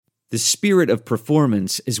The spirit of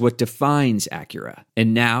performance is what defines Acura,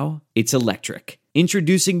 and now it's electric.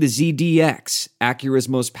 Introducing the ZDX, Acura's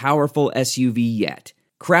most powerful SUV yet.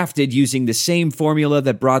 Crafted using the same formula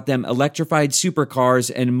that brought them electrified supercars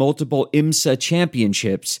and multiple IMSA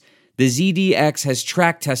championships, the ZDX has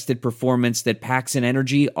track-tested performance that packs an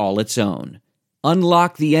energy all its own.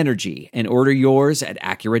 Unlock the energy and order yours at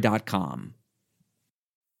Acura.com.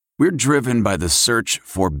 We're driven by the search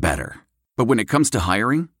for better. But when it comes to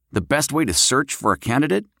hiring, the best way to search for a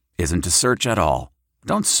candidate isn't to search at all.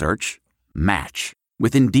 Don't search, match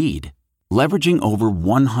with Indeed. Leveraging over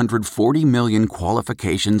 140 million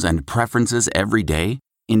qualifications and preferences every day,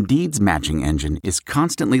 Indeed's matching engine is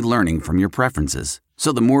constantly learning from your preferences.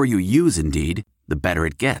 So the more you use Indeed, the better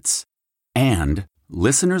it gets. And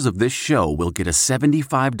listeners of this show will get a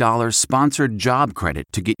 $75 sponsored job credit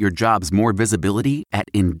to get your jobs more visibility at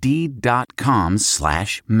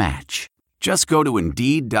Indeed.com/match. Just go to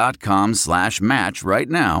Indeed.com/match right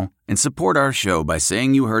now and support our show by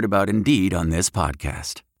saying you heard about Indeed on this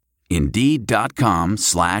podcast.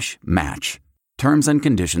 Indeed.com/match. Terms and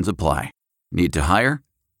conditions apply. Need to hire?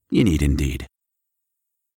 You need Indeed.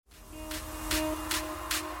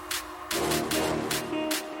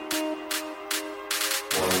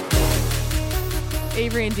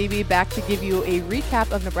 Avery and DB back to give you a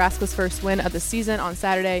recap of Nebraska's first win of the season on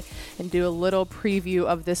Saturday and do a little preview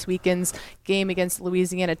of this weekend's game against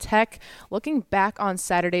Louisiana Tech. Looking back on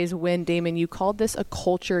Saturday's win, Damon, you called this a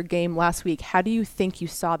culture game last week. How do you think you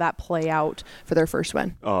saw that play out for their first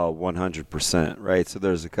win? Oh, 100%, right? So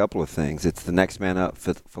there's a couple of things. It's the next man up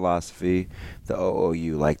philosophy, the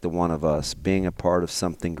OOU, like the one of us, being a part of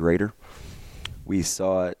something greater. We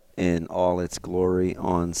saw it in all its glory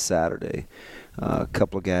on Saturday. A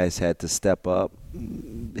couple of guys had to step up,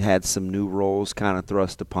 had some new roles kind of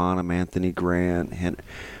thrust upon them. Anthony Grant,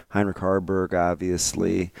 Heinrich Harburg,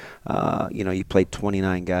 obviously. You played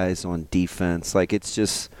 29 guys on defense. Like, it's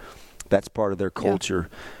just, that's part of their culture.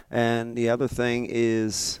 Yeah. And the other thing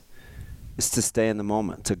is to stay in the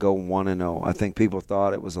moment, to go 1-0. I think people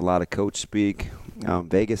thought it was a lot of coach speak.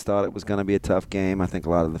 Vegas thought it was going to be a tough game. I think a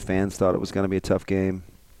lot of the fans thought it was going to be a tough game.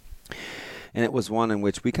 And it was one in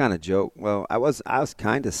which we kind of joked. Well, I was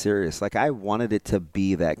kind of serious. Like, I wanted it to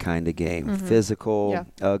be that kind of game. Physical,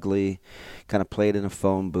 ugly, kind of played in a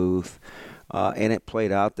phone booth. And it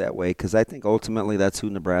played out that way because I think ultimately that's who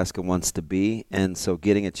Nebraska wants to be. And so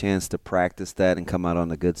getting a chance to practice that and come out on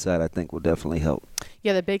the good side, I think will definitely help.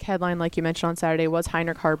 Yeah, the big headline, like you mentioned on Saturday, was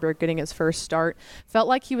Heinrich Harburg getting his first start. Felt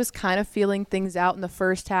like he was kind of feeling things out in the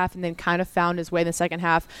first half and then kind of found his way in the second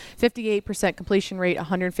half. 58% completion rate,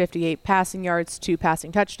 158 passing yards, 2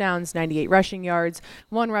 passing touchdowns, 98 rushing yards,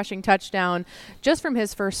 1 rushing touchdown. Just from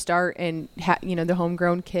his first start and, the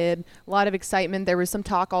homegrown kid, a lot of excitement. There was some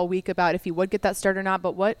talk all week about if he would get that start or not,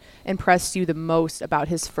 but what impressed you the most about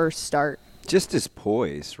his first start? Just his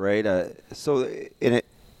poise, right? And it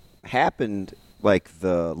happened like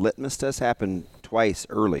the litmus test happened twice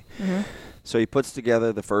early. So he puts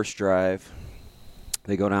together the first drive.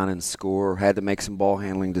 They go down and score. Had to make some ball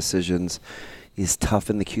handling decisions. He's tough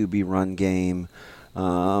in the QB run game.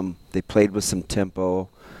 They played with some tempo.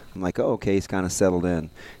 I'm like, oh, okay, he's kind of settled in.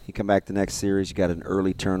 You come back the next series, you got an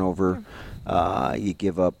early turnover. You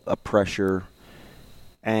give up a pressure,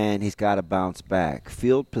 and he's got to bounce back.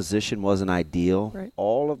 Field position wasn't ideal. Right.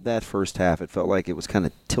 All of that first half, it felt like it was kind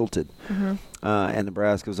of tilted. And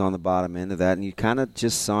Nebraska was on the bottom end of that, and you kind of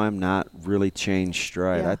just saw him not really change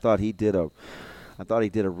stride. Yeah. I thought he did a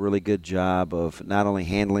really good job of not only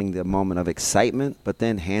handling the moment of excitement, but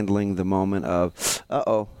then handling the moment of,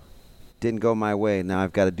 didn't go my way. Now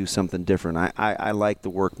I've got to do something different. I like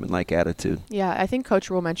the workmanlike attitude. Yeah, I think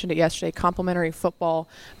Coach Rule mentioned it yesterday, complimentary football,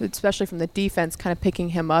 especially from the defense, kind of picking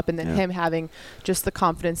him up and then him having just the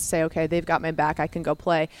confidence to say, okay, they've got my back, I can go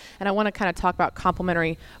play. And I want to kind of talk about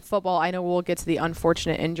complimentary football. I know we'll get to the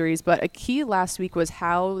unfortunate injuries, but a key last week was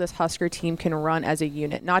how this Husker team can run as a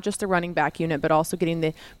unit, not just the running back unit, but also getting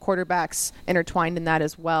the quarterbacks intertwined in that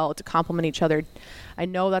as well to complement each other. I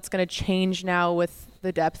know that's going to change now with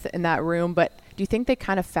the depth in that room, but do you think they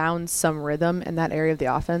kind of found some rhythm in that area of the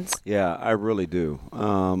offense? Yeah, I really do.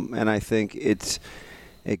 And I think it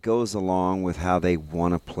goes along with how they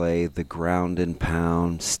want to play the ground and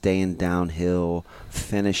pound, staying downhill,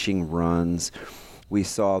 finishing runs. We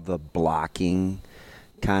saw the blocking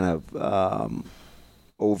kind of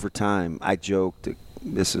over time. I joked,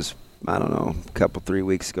 this is, I don't know, a couple, 3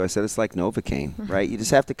 weeks ago, I said it's like Novocaine, right? You just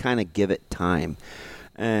have to kind of give it time.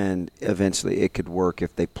 And eventually it could work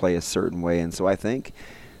if they play a certain way. And so I think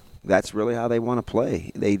that's really how they want to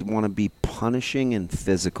play. They want to be punishing and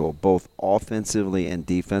physical, both offensively and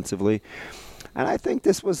defensively. And I think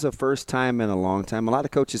this was the first time in a long time. A lot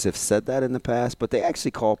of coaches have said that in the past, but they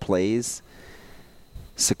actually call plays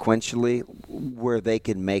sequentially where they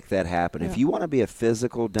can make that happen. If you want to be a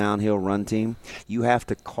physical downhill run team, you have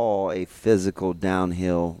to call a physical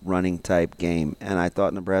downhill running type game, and I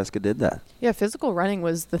thought Nebraska did that. Yeah, physical running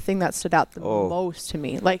was the thing that stood out the most to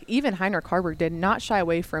me. Like, even Heinrich Harburg did not shy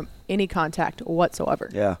away from any contact whatsoever.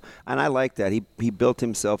 Yeah, and I like that. He built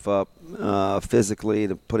himself up physically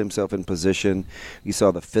to put himself in position. You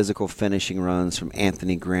saw the physical finishing runs from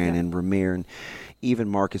Anthony Grant and Ramir, and even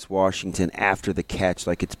Marcus Washington after the catch,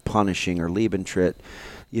 like it's punishing, or Liebentritt,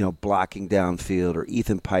 blocking downfield, or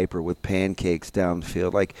Ethan Piper with pancakes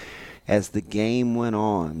downfield. Like, as the game went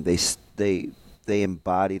on, they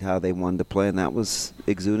embodied how they wanted to play, and that was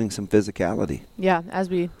exuding some physicality. Yeah,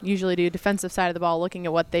 as we usually do. Defensive side of the ball, looking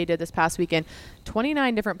at what they did this past weekend,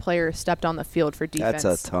 29 different players stepped on the field for defense.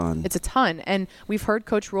 That's a ton. It's a ton. And we've heard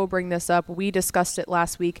Coach Rule bring this up. We discussed it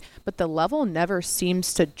last week, but the level never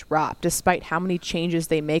seems to drop despite how many changes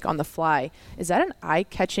they make on the fly. Is that an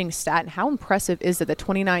eye-catching stat? And how impressive is it that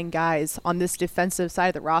 29 guys on this defensive side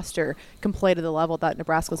of the roster can play to the level that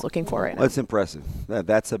Nebraska's looking for right now? Well, it's impressive.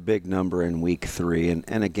 That's a big number in week 3,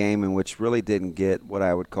 and a game in which really didn't get what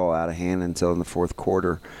I would call out of hand until in the fourth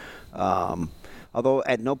quarter. Although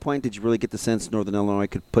at no point did you really get the sense Northern Illinois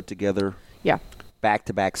could put together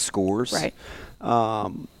back-to-back scores. Right.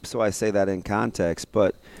 So I say that in context.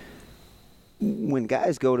 But when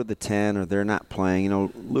guys go to the 10 or they're not playing,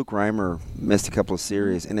 Luke Reimer missed a couple of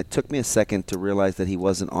series, and it took me a second to realize that he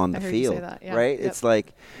wasn't on the field. You say that. Yeah. Right? Yep. It's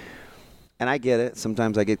like, and I get it.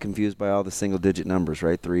 Sometimes I get confused by all the single-digit numbers,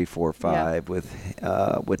 right? 3, 4, 5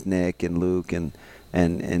 with Nick and Luke and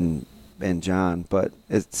John. But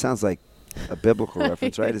it sounds like a biblical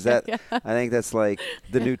reference, right? Is that? I think that's like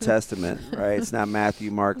the New Testament, right? It's not Matthew,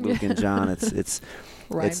 Mark, Luke, and John. It's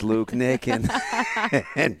Luke, Nick, and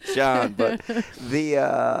John. But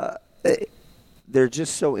they're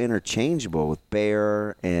just so interchangeable with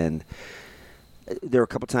Bear, and there were a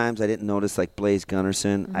couple times I didn't notice, like Blaze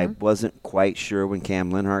Gunnarsson. Mm-hmm. I wasn't quite sure when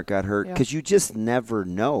Cam Linhart got hurt, because you just never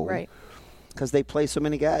know, right? Because they play so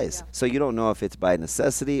many guys, so you don't know if it's by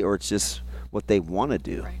necessity or it's just what they want to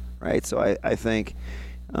do. Right, so I think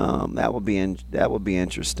that will be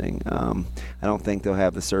interesting. I don't think they'll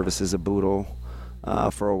have the services of Boodle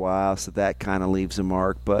for a while, so that kind of leaves a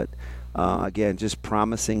mark. But again, just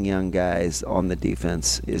promising young guys on the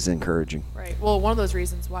defense is encouraging. Right. Well, one of those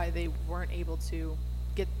reasons why they weren't able to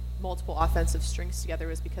get multiple offensive strings together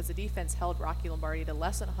was because the defense held Rocky Lombardi to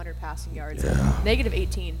less than 100 passing yards, negative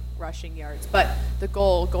 18 rushing yards. But the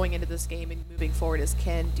goal going into this game and moving forward is,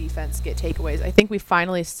 can defense get takeaways? I think we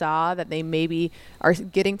finally saw that they maybe are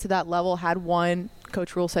getting to that level. Had one,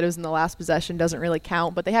 Coach Rule said it was in the last possession, doesn't really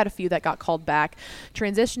count, but they had a few that got called back.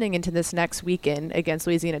 Transitioning into this next weekend against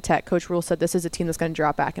Louisiana Tech, Coach Rule said this is a team that's going to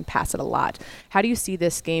drop back and pass it a lot. How do you see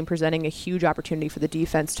this game presenting a huge opportunity for the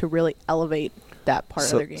defense to really elevate that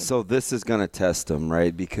part of their game? So this is going to test them,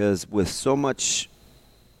 right? Because with so much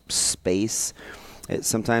space,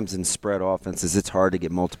 sometimes in spread offenses, it's hard to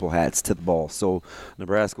get multiple hats to the ball. So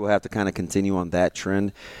Nebraska will have to kind of continue on that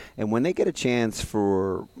trend. And when they get a chance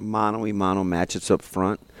for mano-a-mano matchups up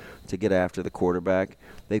front to get after the quarterback,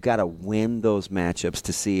 they've got to win those matchups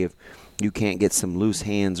to see if you can't get some loose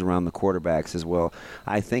hands around the quarterbacks as well.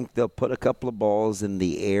 I think they'll put a couple of balls in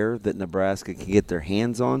the air that Nebraska can get their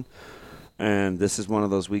hands on. And this is one of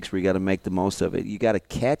those weeks where you got to make the most of it. You got to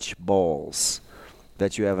catch balls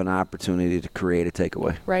that you have an opportunity to create a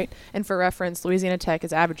takeaway. Right. And for reference, Louisiana Tech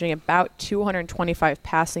is averaging about 225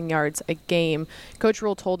 passing yards a game. Coach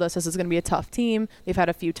Rule told us this is going to be a tough team. They've had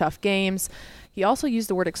a few tough games. He also used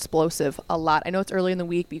the word explosive a lot. I know it's early in the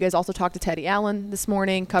week, but you guys also talked to Teddy Allen this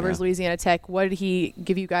morning, covers Louisiana Tech. What did he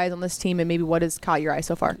give you guys on this team, and maybe what has caught your eye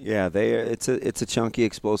so far? Yeah, it's a chunky,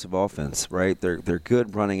 explosive offense, right? They're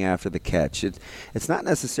good running after the catch. It's not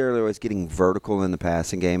necessarily always getting vertical in the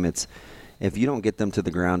passing game. It's if you don't get them to the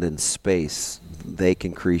ground in space, they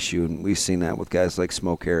can crease you, and we've seen that with guys like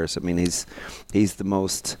Smoke Harris. I mean, he's the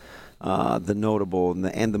most the notable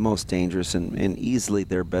and the most dangerous and easily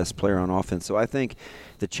their best player on offense. So I think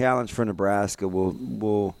the challenge for Nebraska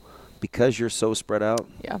will because you're so spread out.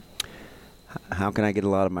 Yeah. How can I get a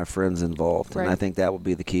lot of my friends involved? Right. And I think that will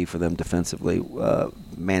be the key for them defensively,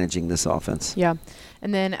 managing this offense. Yeah.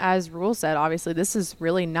 And then, as Rule said, obviously this is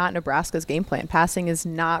really not Nebraska's game plan. Passing is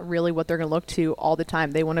not really what they're going to look to all the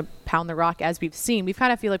time. They want to pound the rock, as we've seen. We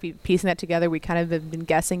kind of feel like we're piecing that together. We kind of have been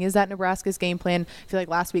guessing, is that Nebraska's game plan? I feel like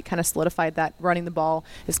last week kind of solidified that running the ball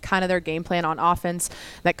is kind of their game plan on offense.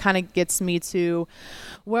 That kind of gets me to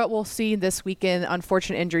what we'll see this weekend.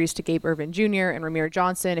 Unfortunate injuries to Gabe Irvin Jr. and Ramir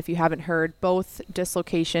Johnson. If you haven't heard, both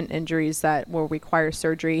dislocation injuries that will require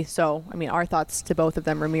surgery. So, I mean, our thoughts to both of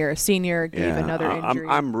them. Ramir, senior, gave another injury.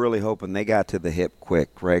 I'm really hoping they got to the hip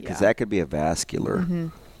quick, right? Because that could be a vascular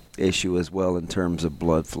issue as well in terms of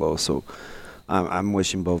blood flow. So I'm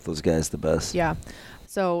wishing both those guys the best. Yeah.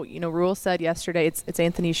 So, Rule said yesterday it's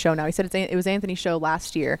Anthony's show now. He said it was Anthony's show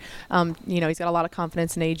last year. He's got a lot of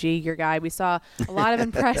confidence in AG, your guy. We saw a lot of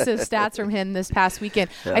impressive stats from him this past weekend.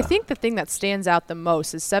 Yeah. I think the thing that stands out the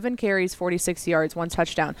most is 7 carries, 46 yards, 1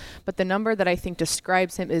 touchdown. But the number that I think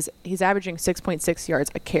describes him is he's averaging 6.6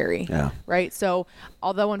 yards a carry. Yeah. Right? So,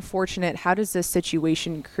 although unfortunate, how does this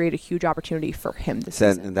situation create a huge opportunity for him this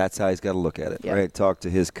season? And that's how he's got to look at it, right? Talk to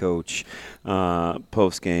his coach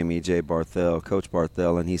post-game, EJ Barthel, Coach Barthel.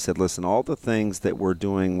 And he said, listen, all the things that we're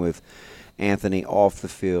doing with Anthony off the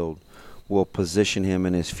field will position him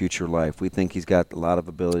in his future life. We think he's got a lot of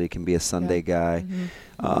ability, can be a Sunday guy.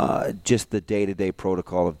 Just the day-to-day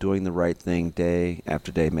protocol of doing the right thing day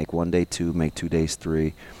after day. Make 1 day 2, make 2 days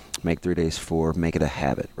 3, make 3 days 4, make it a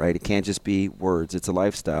habit, right? It can't just be words. It's a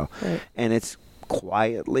lifestyle. Right. And it's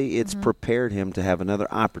quietly, it's prepared him to have another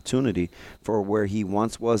opportunity for where he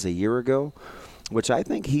once was a year ago, which I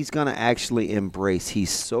think he's going to actually embrace. He's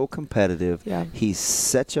so competitive. Yeah. He's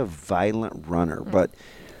such a violent runner, but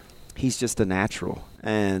he's just a natural.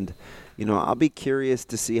 And, I'll be curious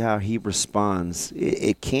to see how he responds.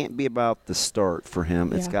 It can't be about the start for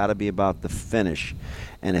him. It's got to be about the finish.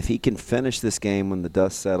 And if he can finish this game when the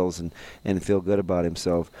dust settles and feel good about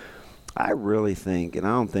himself, I really think, and I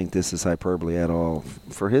don't think this is hyperbole at all,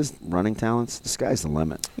 for his running talents, the sky's the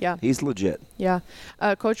limit. Yeah. He's legit. Yeah.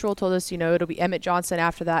 Coach Roll told us, it'll be Emmett Johnson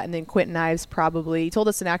after that, and then Quentin Ives probably. He told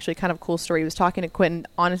us an actually kind of cool story. He was talking to Quentin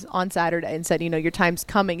on Saturday and said, your time's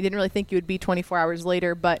coming. He didn't really think you would be 24 hours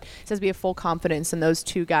later, but he says we have full confidence in those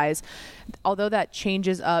two guys. Although that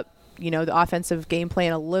changes up the offensive game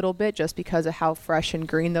plan a little bit just because of how fresh and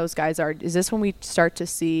green those guys are. Is this when we start to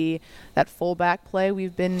see that fullback play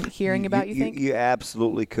we've been hearing about, you think? You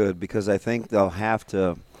absolutely could, because I think they'll have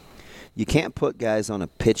to – you can't put guys on a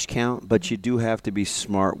pitch count, but you do have to be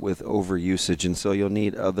smart with overusage, and so you'll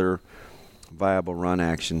need other viable run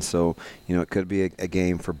action. So, it could be a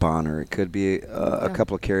game for Bonner. It could be a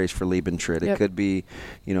couple of carries for Liebentritt. It could be,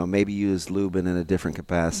 maybe use Lubin in a different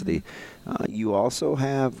capacity. You also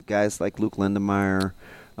have guys like Luke Lindemeyer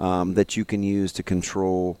that you can use to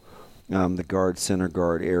control the guard, center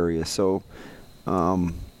guard area. So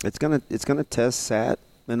it's gonna test Sat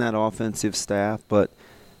and that offensive staff. But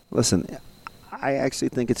listen, I actually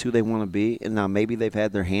think it's who they want to be. And now maybe they've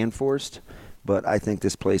had their hand forced, but I think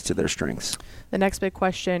this plays to their strengths. The next big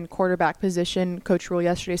question, quarterback position. Coach Rule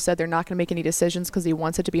yesterday said they're not going to make any decisions because he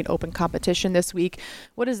wants it to be an open competition this week.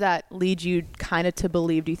 What does that lead you kind of to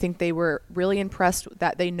believe? Do you think they were really impressed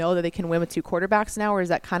that they know that they can win with 2 quarterbacks now, or is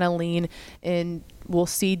that kind of lean in we'll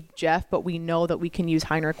see Jeff, but we know that we can use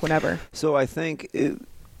Heinrich whenever? So I think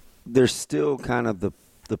there's still kind of the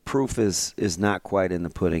proof is not quite in the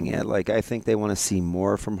pudding yet. Like, I think they want to see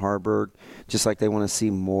more from Harburg, just like they want to see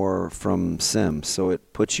more from Sims. So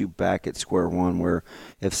it puts you back at square one where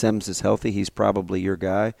if Sims is healthy, he's probably your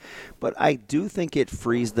guy. But I do think it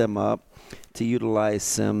frees them up to utilize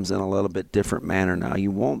Sims in a little bit different manner now.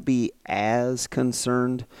 You won't be as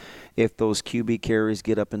concerned if those QB carries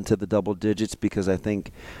get up into the double digits, because I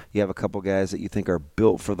think you have a couple guys that you think are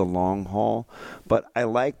built for the long haul. But I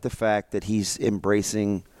like the fact that he's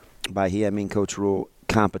embracing, by he I mean Coach Rule,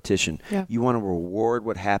 competition. Yeah. You want to reward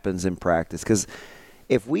what happens in practice, because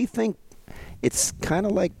if we think it's kind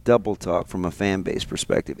of like double talk from a fan base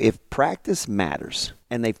perspective. If practice matters,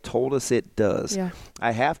 and they've told us it does,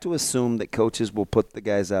 I have to assume that coaches will put the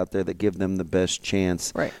guys out there that give them the best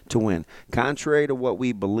chance to win. Contrary to what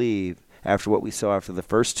we believe after what we saw after the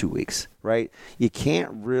first 2 weeks, right? You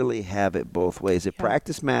can't really have it both ways. If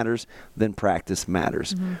practice matters, then practice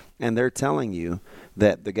matters. And they're telling you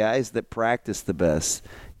that the guys that practice the best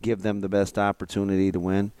give them the best opportunity to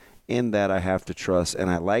win. In that I have to trust, and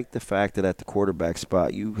I like the fact that at the quarterback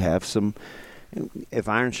spot you have some – if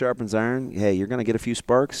iron sharpens iron, hey, you're going to get a few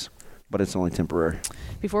sparks, but it's only temporary.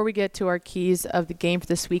 Before we get to our keys of the game for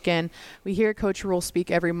this weekend, we hear Coach Rule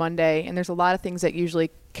speak every Monday, and there's a lot of things that usually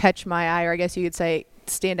catch my eye, or I guess you could say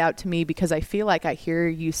stand out to me, because I feel like I hear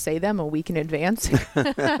you say them a week in advance.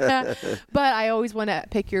 But I always want to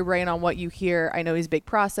pick your brain on what you hear. I know he's a big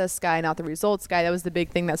process guy, not the results guy. That was the big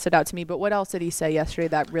thing that stood out to me. But what else did he say yesterday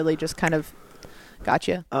that really just kind of got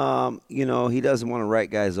you? He doesn't want to write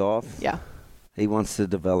guys off. Yeah. He wants to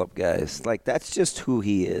develop guys. Like, that's just who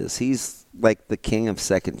he is. He's like the king of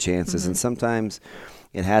second chances. And sometimes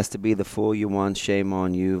it has to be the fool you once, shame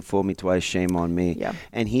on you. Fool me twice, shame on me. Yeah.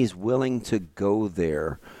 And he's willing to go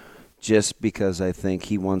there just because I think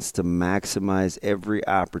he wants to maximize every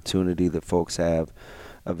opportunity that folks have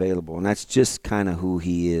available. And that's just kind of who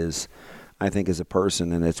he is, I think, as a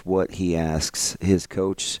person, and it's what he asks his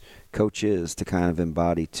coaches to kind of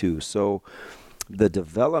embody too. So the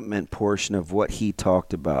development portion of what he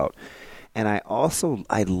talked about, and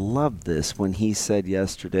I love this when he said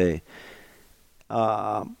yesterday,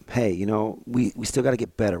 hey, we still got to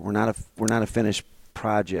get better. We're not a finished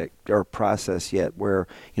project or process yet, where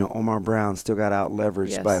Omar Brown still got out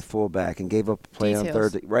leveraged by a fullback and gave up a play on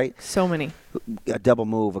third, right? So many. A double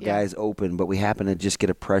move, a guy's open, but we happen to just get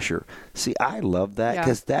a pressure. See, I love that,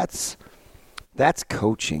 because that's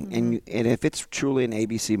coaching. Mm-hmm. And if it's truly an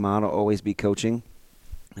ABC model, always be coaching.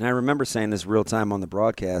 And I remember saying this real time on the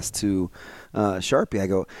broadcast to Sharpie. I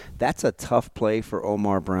go, that's a tough play for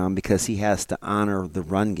Omar Brown, because he has to honor the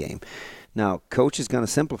run game. Now, coach is going to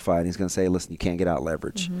simplify it, and he's going to say, listen, you can't get out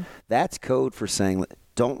leverage. Mm-hmm. That's code for saying,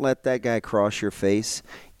 don't let that guy cross your face,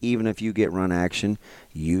 even if you get run action.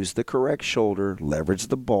 Use the correct shoulder, leverage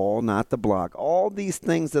the ball, not the block. All these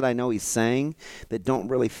things that I know he's saying that don't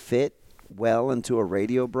really fit well into a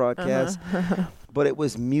radio broadcast. But it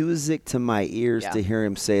was music to my ears to hear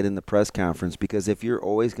him say it in the press conference, because if you're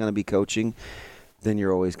always going to be coaching, then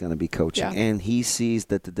you're always going to be coaching. Yeah. And he sees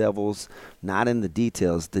that the devil's not in the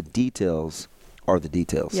details. The details are the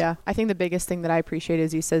details. Yeah. I think the biggest thing that I appreciate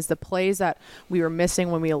is he says the plays that we were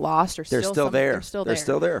missing when we lost are still there. They're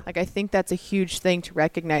still there. Like, I think that's a huge thing to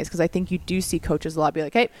recognize, because I think you do see coaches a lot be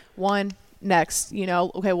like, hey, next,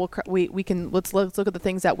 okay, we can let's look at the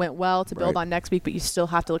things that went well to build on next week, but you still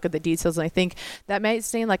have to look at the details. And I think that might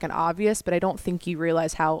seem like an obvious, but I don't think you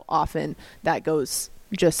realize how often that goes.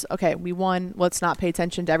 Just, okay, we won, let's not pay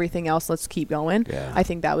attention to everything else, let's keep going. Yeah. I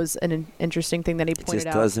think that was an interesting thing that he pointed out. It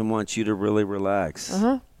just doesn't want you to really relax.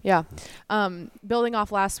 Yeah. Building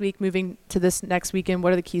off last week, moving to this next weekend,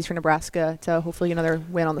 what are the keys for Nebraska to hopefully get another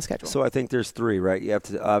win on the schedule? So I think there's three, right? You have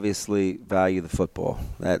to obviously value the football.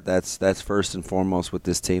 That's first and foremost with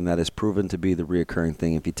this team. That has proven to be the reoccurring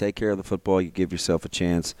thing. If you take care of the football, you give yourself a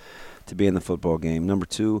chance to be in the football game. Number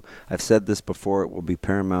two, I've said this before, it will be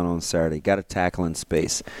paramount on Saturday. Got to tackle in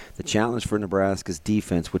space. The challenge for Nebraska's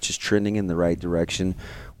defense, which is trending in the right direction,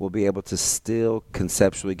 will be able to still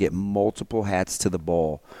conceptually get multiple hats to the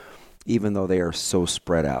ball, even though they are so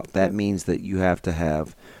spread out. That means that you have to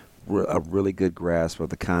have a really good grasp of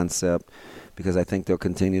the concept, because I think they'll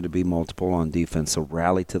continue to be multiple on defense. So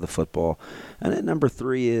rally to the football. And then number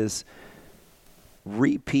three is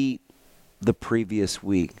repeat the previous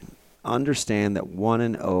week. Understand that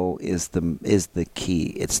 1-0 is the key.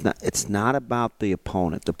 It's not about the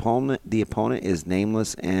opponent. The opponent is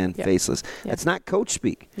nameless and faceless. That's not coach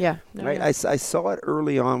speak. Yeah. Right. I saw it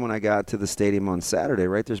early on when I got to the stadium on Saturday.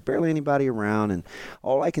 Right. There's barely anybody around, and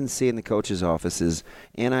all I can see in the coach's office is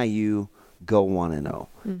NIU go 1-0.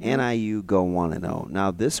 Mm-hmm. NIU go 1-0. Now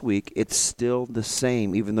this week it's still the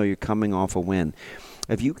same, even though you're coming off a win.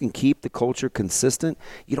 If you can keep the culture consistent,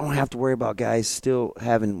 you don't have to worry about guys still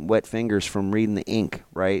having wet fingers from reading the ink,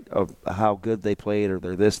 right, of how good they played or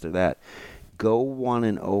they're this or that. Go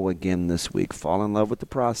 1-0 again this week. Fall in love with the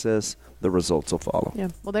process. The results will follow. Yeah.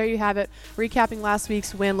 Well, there you have it. Recapping last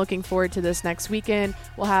week's win. Looking forward to this next weekend.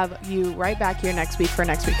 We'll have you right back here next week for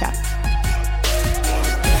next recap.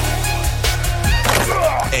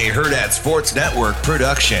 A Herd at Sports Network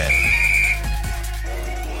production.